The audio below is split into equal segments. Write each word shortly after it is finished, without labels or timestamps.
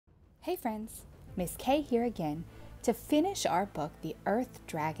Hey friends, Miss K here again to finish our book The Earth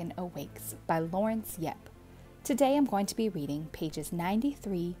Dragon Awakes by Laurence Yep. Today I'm going to be reading pages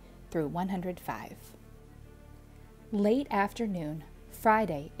 93 through 105. Late afternoon,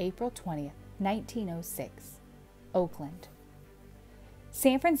 Friday, April 20th, 1906, Oakland.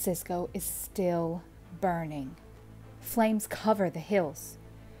 San Francisco is still burning. Flames cover the hills.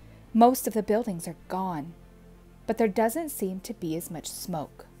 Most of the buildings are gone, but there doesn't seem to be as much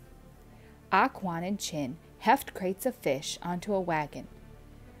smoke. Akwan and Chin heft crates of fish onto a wagon.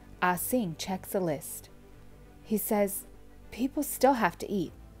 Ah Sing checks a list. He says, people still have to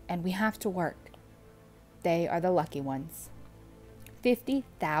eat, and we have to work. They are the lucky ones.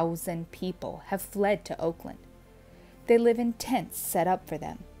 50,000 people have fled to Oakland. They live in tents set up for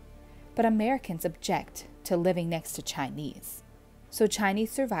them. But Americans object to living next to Chinese, so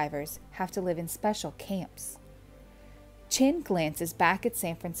Chinese survivors have to live in special camps. Chin glances back at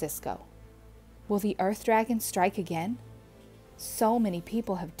San Francisco. Will the Earth Dragon strike again? So many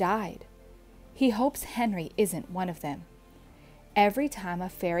people have died. He hopes Henry isn't one of them. Every time a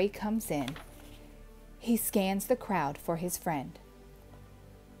ferry comes in, he scans the crowd for his friend.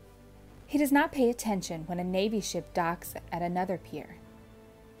 He does not pay attention when a Navy ship docks at another pier.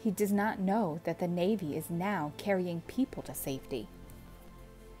 He does not know that the Navy is now carrying people to safety.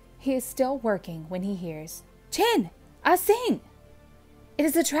 He is still working when he hears, "Chin! Ah Sing!" It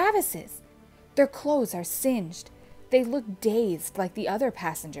is the Travises. Their clothes are singed. They look dazed like the other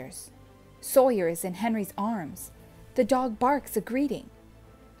passengers. Sawyer is in Henry's arms. The dog barks a greeting.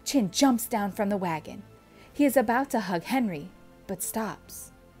 Chin jumps down from the wagon. He is about to hug Henry, but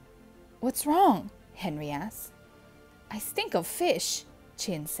stops. "What's wrong?" Henry asks. "I stink of fish,"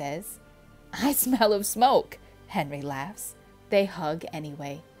 Chin says. "I smell of smoke," Henry laughs. They hug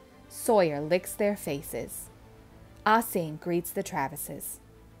anyway. Sawyer licks their faces. Ah Sing greets the Travises.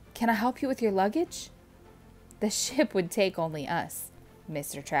 "Can I help you with your luggage?" "The ship would take only us,"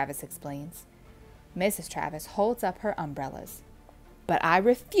 Mr. Travis explains. Mrs. Travis holds up her umbrellas. "But I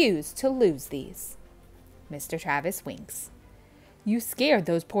refuse to lose these." Mr. Travis winks. "You scared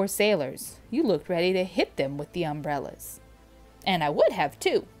those poor sailors. You looked ready to hit them with the umbrellas." "And I would have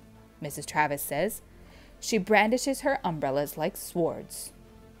too," Mrs. Travis says. She brandishes her umbrellas like swords.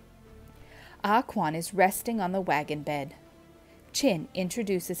 Akwan is resting on the wagon bed. Chin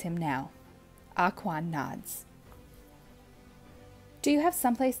introduces him now. Akwan nods. "Do you have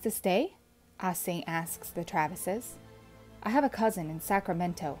someplace to stay?" Ah Sing asks the Travises. "I have a cousin in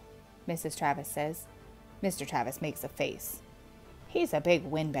Sacramento," Mrs. Travis says. Mr. Travis makes a face. "He's a big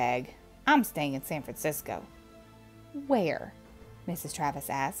windbag. I'm staying in San Francisco." "Where?" Mrs. Travis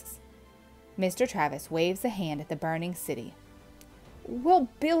asks. Mr. Travis waves a hand at the burning city. "We'll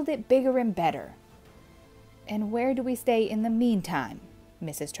build it bigger and better." "And where do we stay in the meantime?"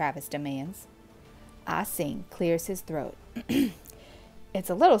 Mrs. Travis demands. Ah Sing clears his throat. "It's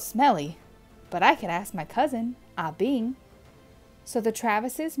a little smelly, but I could ask my cousin, Ah Bing." So the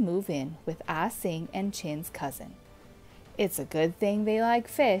Travises move in with Ah Sing and Chin's cousin. It's a good thing they like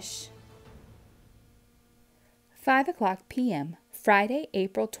fish. 5:00 p.m., Friday,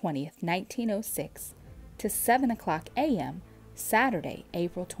 April 20th, 1906, to 7:00 a.m., Saturday,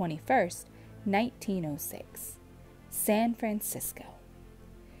 April 21st, 1906, San Francisco.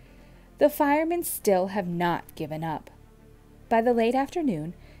 The firemen still have not given up. By the late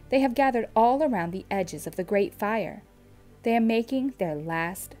afternoon, they have gathered all around the edges of the great fire. They are making their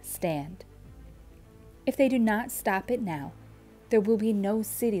last stand. If they do not stop it now, there will be no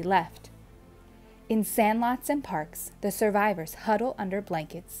city left. In sandlots and parks, the survivors huddle under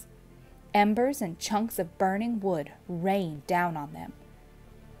blankets. Embers and chunks of burning wood rain down on them.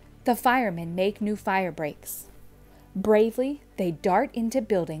 The firemen make new fire breaks. Bravely, they dart into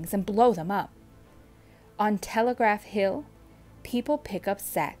buildings and blow them up. On Telegraph Hill, people pick up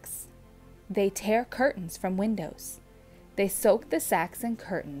sacks. They tear curtains from windows. They soak the sacks and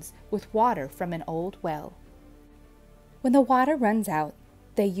curtains with water from an old well. When the water runs out,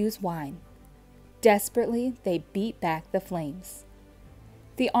 they use wine. Desperately, they beat back the flames.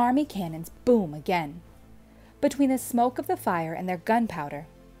 The army cannons boom again. Between the smoke of the fire and their gunpowder,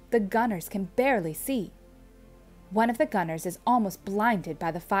 the gunners can barely see. One of the gunners is almost blinded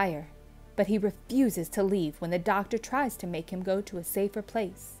by the fire, but he refuses to leave when the doctor tries to make him go to a safer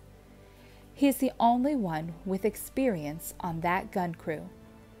place. He is the only one with experience on that gun crew.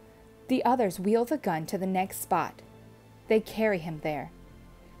 The others wheel the gun to the next spot. They carry him there.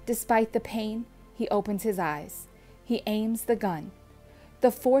 Despite the pain, he opens his eyes. He aims the gun.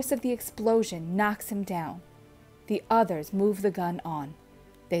 The force of the explosion knocks him down. The others move the gun on.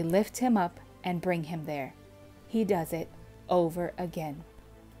 They lift him up and bring him there. He does it over again.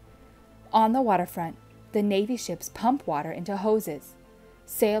 On the waterfront, the Navy ships pump water into hoses.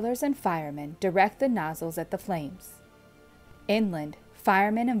 Sailors and firemen direct the nozzles at the flames. Inland,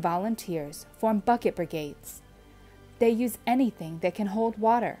 firemen and volunteers form bucket brigades. They use anything that can hold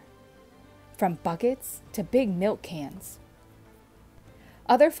water, from buckets to big milk cans.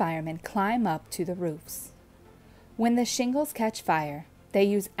 Other firemen climb up to the roofs. When the shingles catch fire, they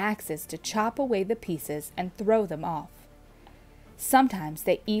use axes to chop away the pieces and throw them off. Sometimes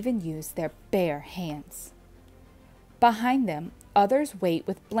they even use their bare hands. Behind them, others wait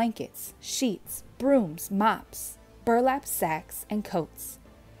with blankets, sheets, brooms, mops, burlap sacks, and coats.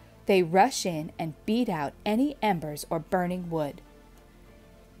 They rush in and beat out any embers or burning wood.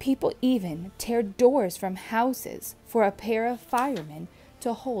 People even tear doors from houses for a pair of firemen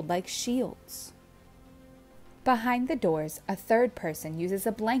to hold like shields. Behind the doors, a third person uses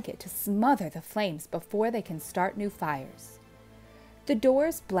a blanket to smother the flames before they can start new fires. The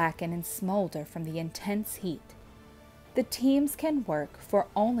doors blacken and smolder from the intense heat. The teams can work for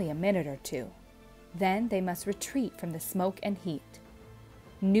only a minute or two. Then they must retreat from the smoke and heat.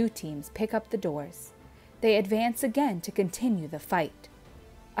 New teams pick up the doors. They advance again to continue the fight.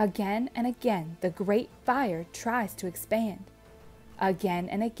 Again and again, the great fire tries to expand. Again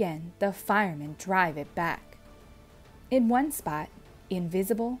and again, the firemen drive it back. In one spot,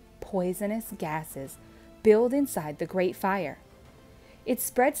 invisible, poisonous gases build inside the great fire. It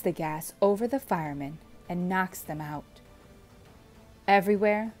spreads the gas over the firemen and knocks them out.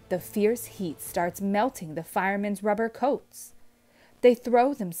 Everywhere, the fierce heat starts melting the firemen's rubber coats. They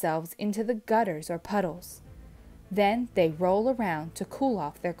throw themselves into the gutters or puddles. Then they roll around to cool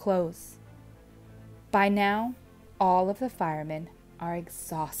off their clothes. By now, all of the firemen are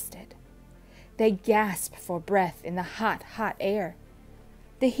exhausted. They gasp for breath in the hot, hot air.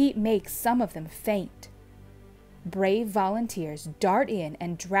 The heat makes some of them faint. Brave volunteers dart in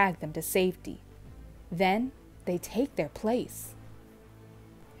and drag them to safety. Then they take their place.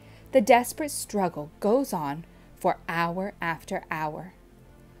 The desperate struggle goes on for hour after hour.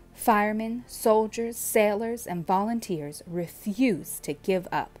 Firemen, soldiers, sailors, and volunteers refuse to give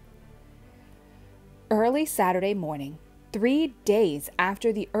up. Early Saturday morning, 3 days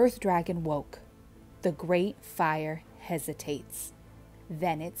after the Earth Dragon woke, the great fire hesitates.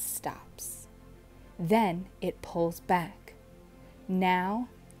 Then it stops. Then it pulls back. Now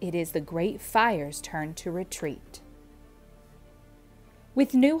it is the great fire's turn to retreat.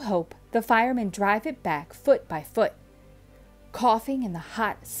 With new hope, the firemen drive it back foot by foot. Coughing in the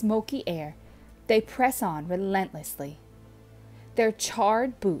hot, smoky air, they press on relentlessly. Their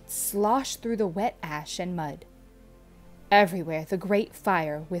charred boots slosh through the wet ash and mud. Everywhere the great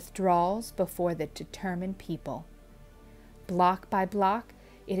fire withdraws before the determined people. Block by block,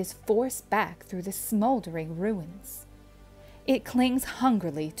 it is forced back through the smoldering ruins. It clings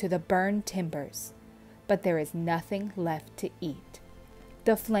hungrily to the burned timbers, but there is nothing left to eat.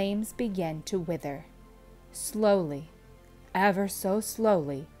 The flames begin to wither. Slowly, ever so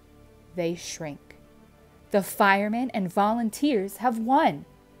slowly, they shrink. The firemen and volunteers have won.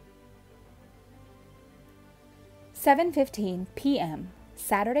 7:15 p.m.,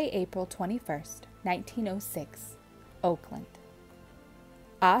 Saturday, April 21st, 1906, Oakland.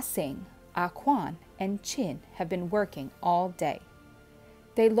 Ah Sing, Ah Quan, and Chin have been working all day.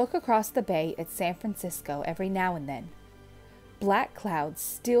 They look across the bay at San Francisco every now and then. Black clouds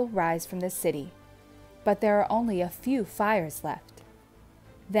still rise from the city, but there are only a few fires left.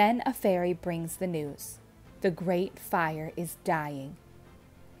 Then a ferry brings the news. The great fire is dying.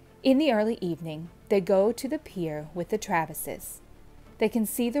 In the early evening, they go to the pier with the Travises. They can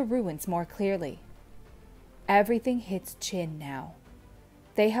see the ruins more clearly. Everything hits Chin now.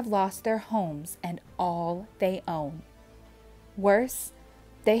 They have lost their homes and all they own. Worse,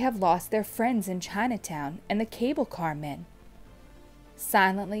 they have lost their friends in Chinatown and the cable car men.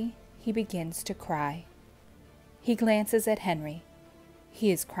 Silently, he begins to cry. He glances at Henry. He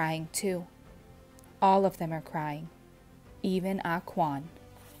is crying too. All of them are crying, even Ah Quan.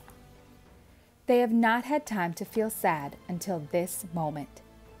 They have not had time to feel sad until this moment.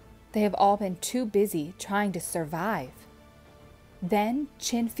 They have all been too busy trying to survive. Then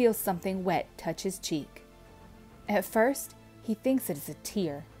Chin feels something wet touch his cheek. At first, he thinks it is a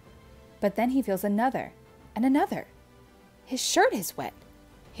tear, but then he feels another and another. His shirt is wet.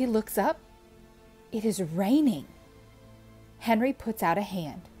 He looks up. It is raining. Henry puts out a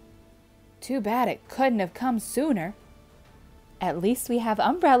hand. Too bad it couldn't have come sooner. At least we have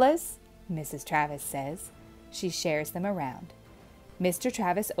umbrellas, Mrs. Travis says. She shares them around. Mr.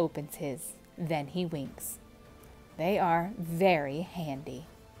 Travis opens his, then he winks. They are very handy.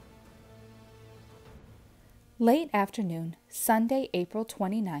 Late afternoon, Sunday, April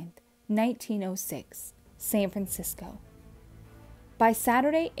 29th, 1906, San Francisco. By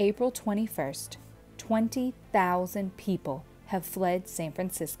Saturday, April 21st, 20,000 people have fled San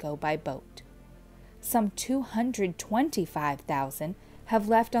Francisco by boat. Some 225,000 have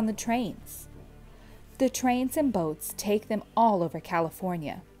left on the trains. The trains and boats take them all over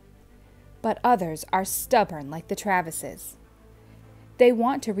California. But others are stubborn like the Travises. They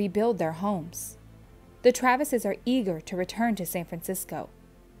want to rebuild their homes. The Travises are eager to return to San Francisco.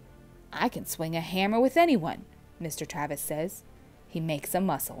 "I can swing a hammer with anyone," Mr. Travis says. He makes a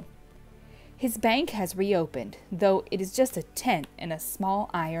muscle. His bank has reopened, though it is just a tent in a small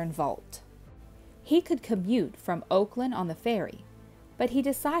iron vault. He could commute from Oakland on the ferry, but he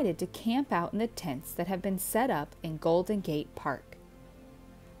decided to camp out in the tents that have been set up in Golden Gate Park.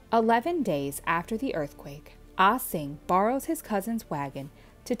 11 days after the earthquake, Ah Sing borrows his cousin's wagon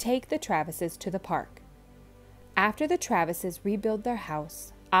to take the Travises to the park. After the Travises rebuild their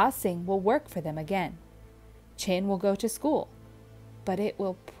house, Ah Sing will work for them again. Chin will go to school, but it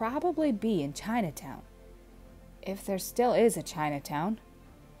will probably be in Chinatown. If there still is a Chinatown.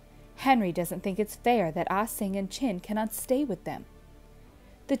 Henry doesn't think it's fair that Ah Sing and Chin cannot stay with them.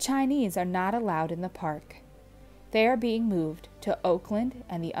 The Chinese are not allowed in the park. They are being moved to Oakland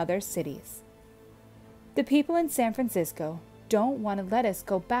and the other cities. The people in San Francisco don't want to let us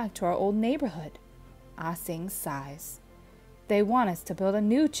go back to our old neighborhood. Ah Sing sighs. They want us to build a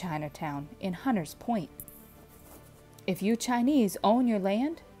new Chinatown in Hunters Point. "If you Chinese own your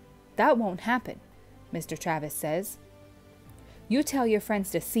land, that won't happen," Mr. Travis says. "You tell your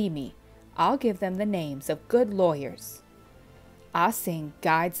friends to see me. I'll give them the names of good lawyers." Ah Sing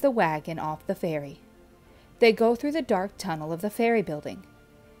guides the wagon off the ferry. They go through the dark tunnel of the ferry building.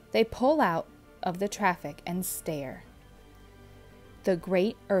 They pull out of the traffic and stare. The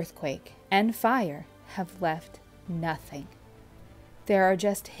great earthquake and fire have left nothing. There are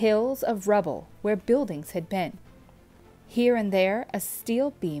just hills of rubble where buildings had been. Here and there, a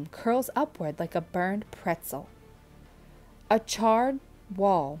steel beam curls upward like a burned pretzel. A charred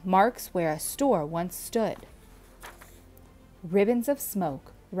wall marks where a store once stood. Ribbons of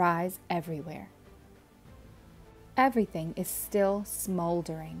smoke rise everywhere. Everything is still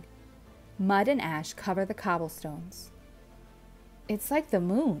smoldering. Mud and ash cover the cobblestones. "It's like the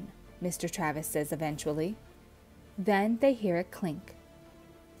moon," Mr. Travis says eventually. Then they hear a clink.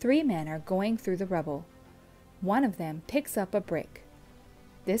 3 men are going through the rubble. One of them picks up a brick.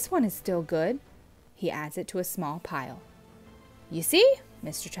 "This one is still good." He adds it to a small pile. "You see,"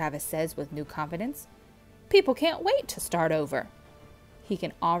 Mr. Travis says with new confidence, "people can't wait to start over." He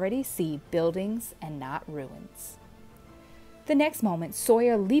can already see buildings and not ruins. The next moment,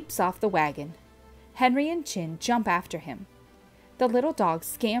 Sawyer leaps off the wagon. Henry and Chin jump after him. The little dog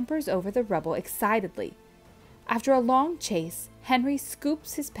scampers over the rubble excitedly. After a long chase, Henry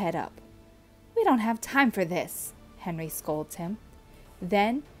scoops his pet up. "We don't have time for this," Henry scolds him.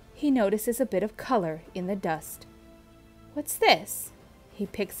 Then he notices a bit of color in the dust. "What's this?" He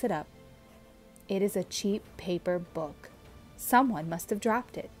picks it up. It is a cheap paper book. Someone must have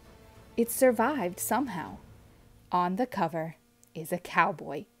dropped it. It survived somehow. On the cover is a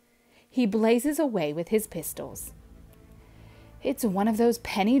cowboy. He blazes away with his pistols. "It's one of those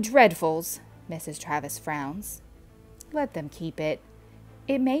penny dreadfuls," Mrs. Travis frowns. "Let them keep it.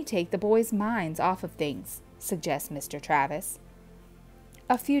 It may take the boys' minds off of things," suggests Mr. Travis.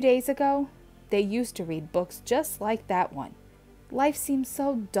 "A few days ago, they used to read books just like that one. Life seemed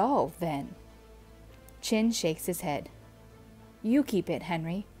so dull then." Chin shakes his head. "You keep it,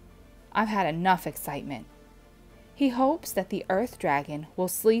 Henry. I've had enough excitement." He hopes that the Earth Dragon will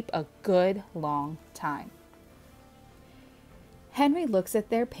sleep a good long time. Henry looks at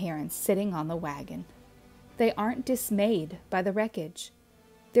their parents sitting on the wagon. They aren't dismayed by the wreckage.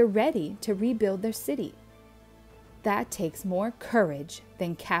 They're ready to rebuild their city. That takes more courage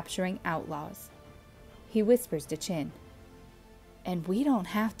than capturing outlaws. He whispers to Chin, "And we don't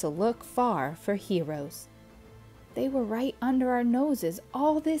have to look far for heroes. They were right under our noses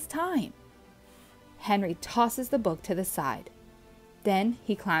all this time." Henry tosses the book to the side. Then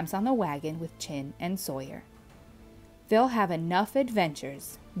he climbs on the wagon with Chin and Sawyer. They'll have enough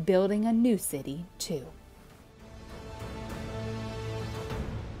adventures building a new city, too.